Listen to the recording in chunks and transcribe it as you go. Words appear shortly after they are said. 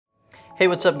Hey,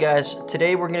 what's up guys?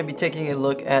 Today we're going to be taking a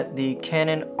look at the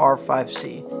Canon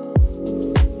R5C.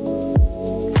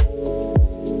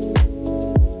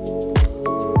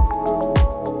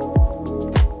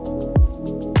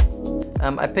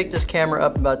 I picked this camera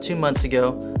up about 2 months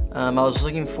ago. I was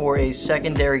looking for a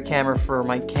secondary camera for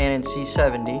my Canon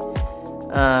C70,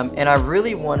 and I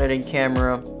really wanted a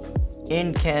camera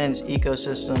in Canon's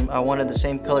ecosystem. I wanted the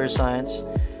same color science,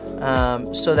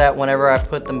 so that whenever I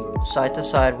put them side to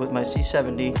side with my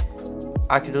C70,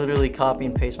 I could literally copy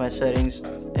and paste my settings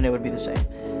and it would be the same.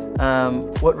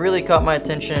 What really caught my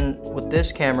attention with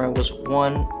this camera was,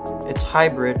 one, it's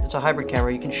hybrid. It's a hybrid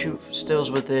camera. You can shoot stills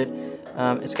with it.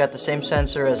 It's got the same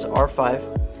sensor as R5,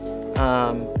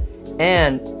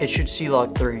 and it shoots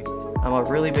C-Log 3. I'm a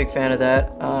really big fan of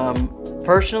that.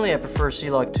 Personally, I prefer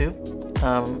C-Log 2.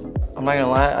 I'm not gonna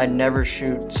lie, I never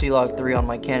shoot C-Log 3 on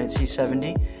my Canon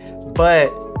C70,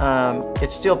 but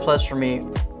it's still a plus for me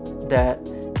that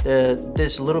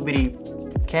this little bitty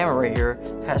camera right here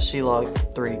has C-Log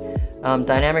 3.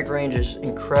 Dynamic range is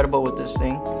incredible with this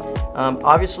thing.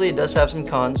 Obviously, it does have some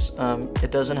cons. It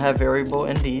doesn't have variable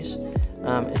NDs.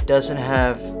 It doesn't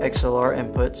have XLR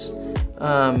inputs,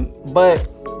 but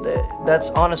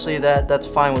that's honestly that's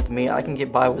fine with me. I can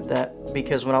get by with that,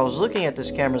 because when I was looking at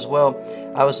this camera as well,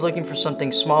 I was looking for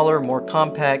something smaller, more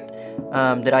compact,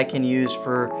 that I can use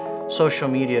for social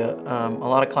media. A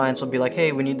lot of clients will be like,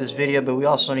 hey, we need this video, but we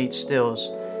also need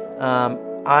stills.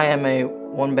 I am a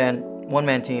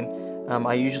one-man team.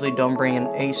 I usually don't bring an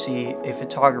AC, a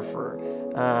photographer.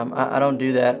 I don't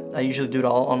do that. I usually do it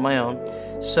all on my own.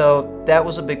 So that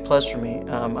was a big plus for me.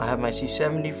 I have my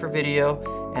C70 for video,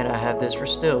 and I have this for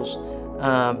stills.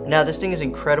 Now this thing is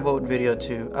incredible with video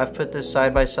too. I've put this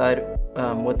side by side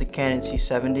with the Canon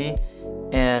C70,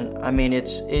 and I mean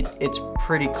it's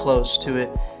pretty close to it.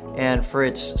 And for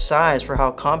its size, for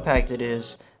how compact it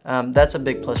is, that's a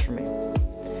big plus for me.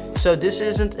 So this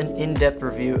isn't an in-depth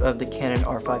review of the Canon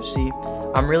R5C.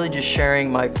 I'm really just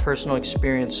sharing my personal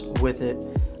experience with it.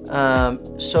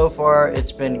 So far,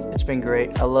 it's been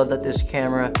great. I love that this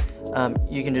camera,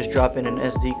 you can just drop in an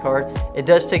SD card. It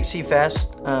does take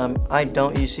CFast. I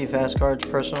don't use CFast cards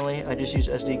personally. I just use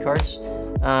SD cards.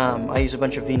 I use a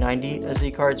bunch of V90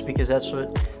 SD cards because that's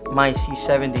what my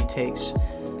C70 takes.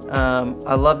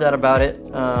 I love that about it.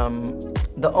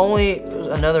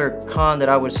 Another con that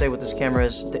I would say with this camera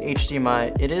is the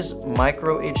HDMI. It is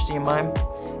micro HDMI.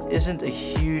 Isn't a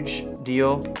huge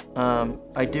deal.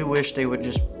 I do wish they would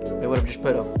have just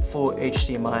put a full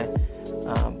HDMI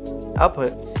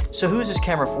output. So who's this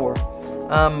camera for?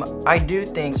 I do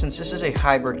think, since this is a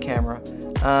hybrid camera,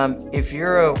 if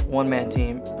you're a one-man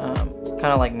team,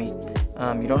 kind of like me,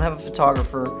 you don't have a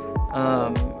photographer,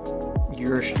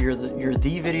 you're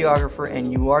the videographer and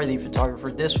you are the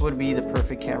photographer, this would be the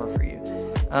perfect camera for you.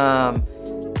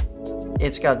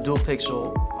 It's got dual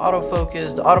pixel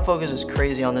autofocus. The autofocus is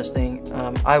crazy on this thing.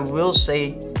 I will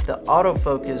say the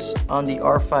autofocus on the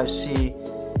R5C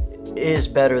is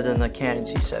better than the Canon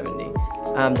C70.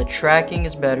 The tracking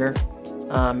is better.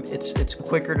 It's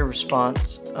quicker to respond.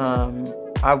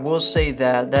 I will say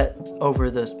that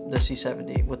over the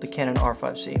C70 with the Canon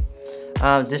R5C.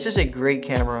 This is a great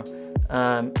camera.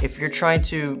 If you're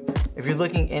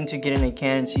looking into getting a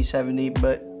Canon C70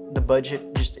 but the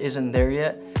budget just isn't there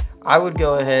yet, I would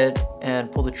go ahead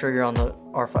and pull the trigger on the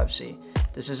R5C.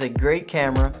 This is a great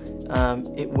camera.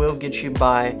 It will get you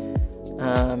by,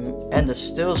 and the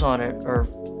stills on it are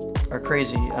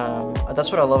crazy.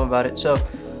 That's what I love about it. So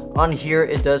on here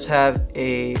it does have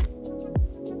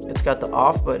it's got the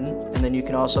off button, and then you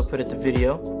can also put it to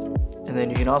video, and then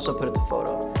you can also put it to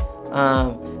photo.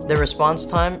 The response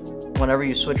time whenever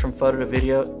you switch from photo to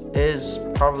video is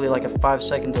probably like a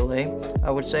 5-second delay,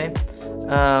 I would say.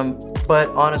 But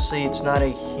honestly, it's not a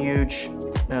huge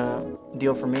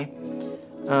deal for me.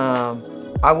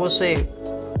 I will say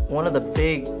one of the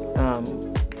big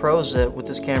pros with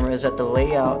this camera is that the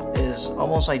layout is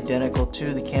almost identical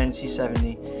to the Canon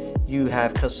C70. You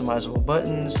have customizable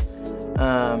buttons.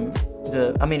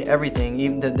 Everything.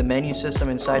 Even the menu system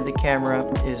inside the camera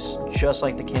is just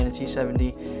like the Canon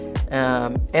C70,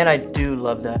 and I do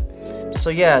love that. So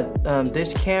yeah,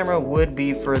 this camera would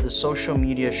be for the social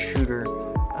media shooter.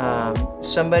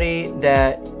 Somebody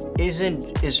that is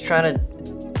at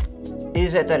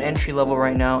that entry level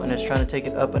right now and is trying to take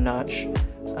it up a notch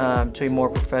to a more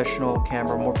professional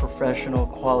camera, more professional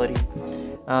quality.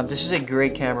 This is a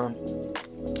great camera.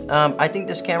 I think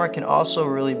this camera can also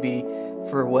really be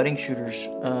for wedding shooters.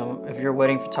 If you're a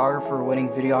wedding photographer or wedding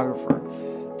videographer,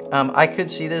 I could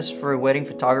see this for a wedding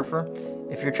photographer.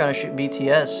 If you're trying to shoot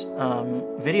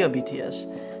BTS, video BTS,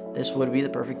 this would be the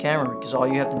perfect camera, because all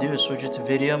you have to do is switch it to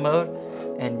video mode,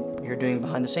 and you're doing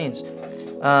behind the scenes.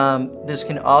 This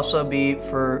can also be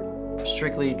for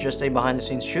strictly just a behind the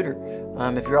scenes shooter.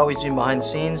 If you're always doing behind the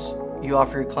scenes, you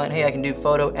offer your client, hey, I can do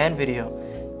photo and video.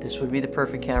 This would be the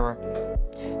perfect camera.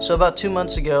 So about 2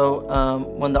 months ago,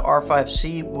 when the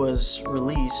R5C was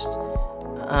released,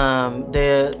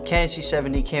 the Canon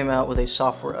C70 came out with a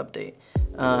software update.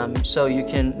 So you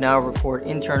can now record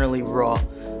internally RAW,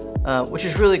 which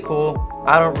is really cool.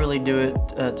 I don't really do it,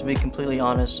 to be completely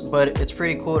honest, but it's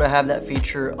pretty cool to have that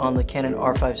feature on the Canon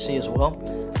R5C as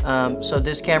well. So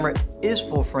this camera is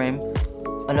full frame,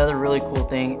 another really cool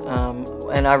thing,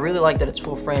 and I really like that it's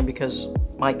full frame because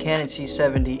my Canon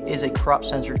C70 is a crop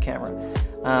censored camera.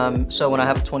 So when I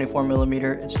have a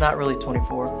 24mm, it's not really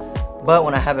 24, but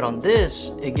when I have it on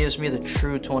this, it gives me the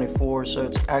true 24, so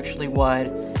it's actually wide,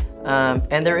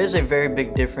 and there is a very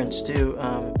big difference too.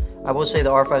 I will say the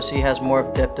R5C has more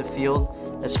of depth of field,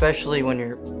 especially when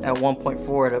you're at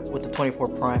 1.4 with the 24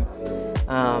 prime.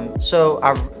 So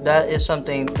that is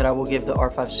something that I will give the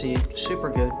R5C super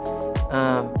good.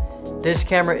 This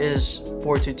camera is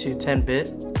 422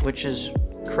 10-bit, which is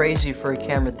crazy for a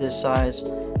camera this size.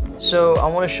 So I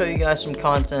want to show you guys some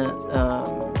content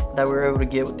that we were able to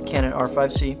get with the Canon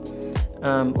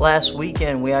R5C. Last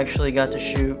weekend we actually got to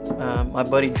shoot my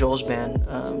buddy Joel's band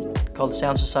called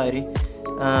Sound Society.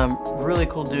 Really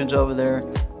cool dudes over there.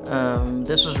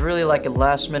 This was really like a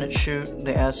last minute shoot.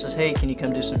 They asked us, hey, can you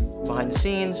come do some behind the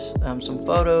scenes, some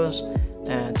photos,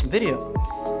 and some video.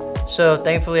 So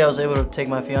thankfully I was able to take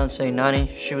my fiance Nani.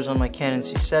 She was on my Canon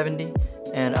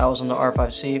C70 and I was on the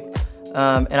R5C.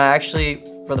 And I actually,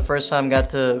 for the first time, got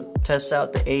to test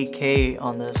out the 8K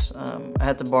on this. I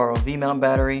had to borrow a V-mount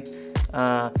battery,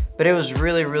 but it was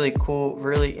really, really cool,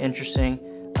 really interesting.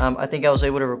 I think I was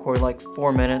able to record like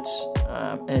 4 minutes,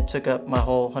 and it took up my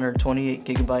whole 128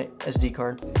 gigabyte SD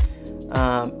card.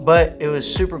 But it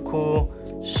was super cool,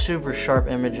 super sharp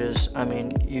images. I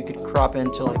mean, you could crop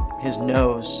into like his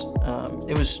nose.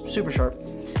 It was super sharp.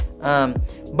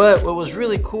 But what was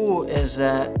really cool is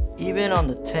that even on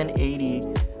the 1080,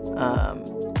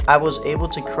 I was able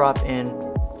to crop in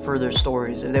further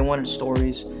stories. If they wanted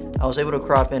stories, I was able to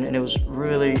crop in, and it was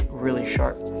really, really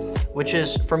sharp, which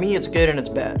is, for me, it's good and it's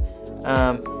bad.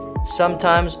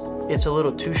 Sometimes it's a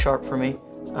little too sharp for me.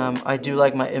 I do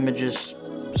like my images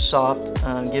soft,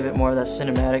 give it more of that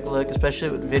cinematic look, especially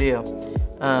with video.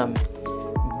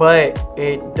 But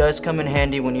it does come in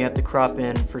handy when you have to crop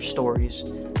in for stories,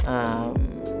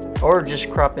 or just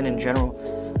crop in general.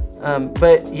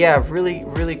 But yeah, really,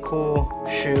 really cool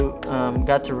shoot.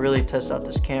 Got to really test out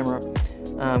this camera.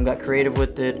 Got creative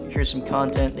with it. Here's some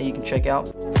content that you can check out.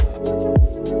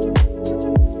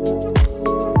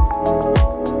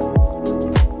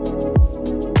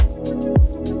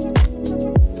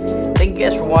 Thank you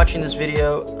guys for watching this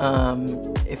video.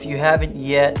 If you haven't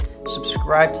yet,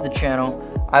 subscribe to the channel.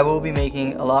 I will be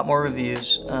making a lot more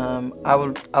reviews. I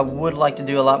would like to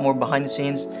do a lot more behind the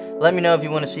scenes. Let me know if you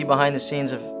want to see behind the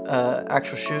scenes of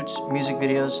actual shoots, music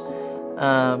videos.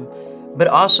 But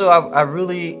also,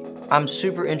 I'm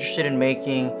super interested in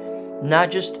making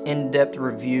not just in-depth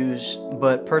reviews,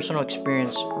 but personal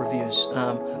experience reviews.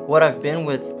 What I've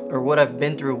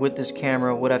been through with this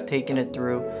camera, what I've taken it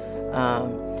through.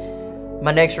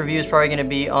 My next review is probably going to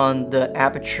be on the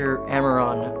Aperture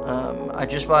Amaron. I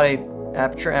just bought a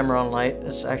Aperture Amaron light.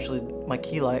 It's actually my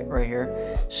key light right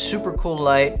here. Super cool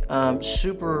light,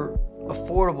 super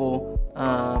affordable,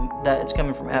 that it's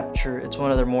coming from Aperture. It's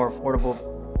one of their more affordable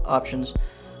options.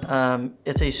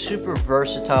 It's a super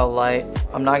versatile light.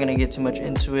 I'm not going to get too much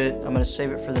into it. I'm going to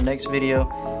save it for the next video.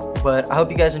 But I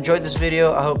hope you guys enjoyed this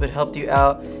video. I hope it helped you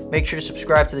out. Make sure to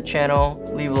subscribe to the channel,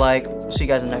 leave a like. See you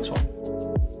guys in the next one.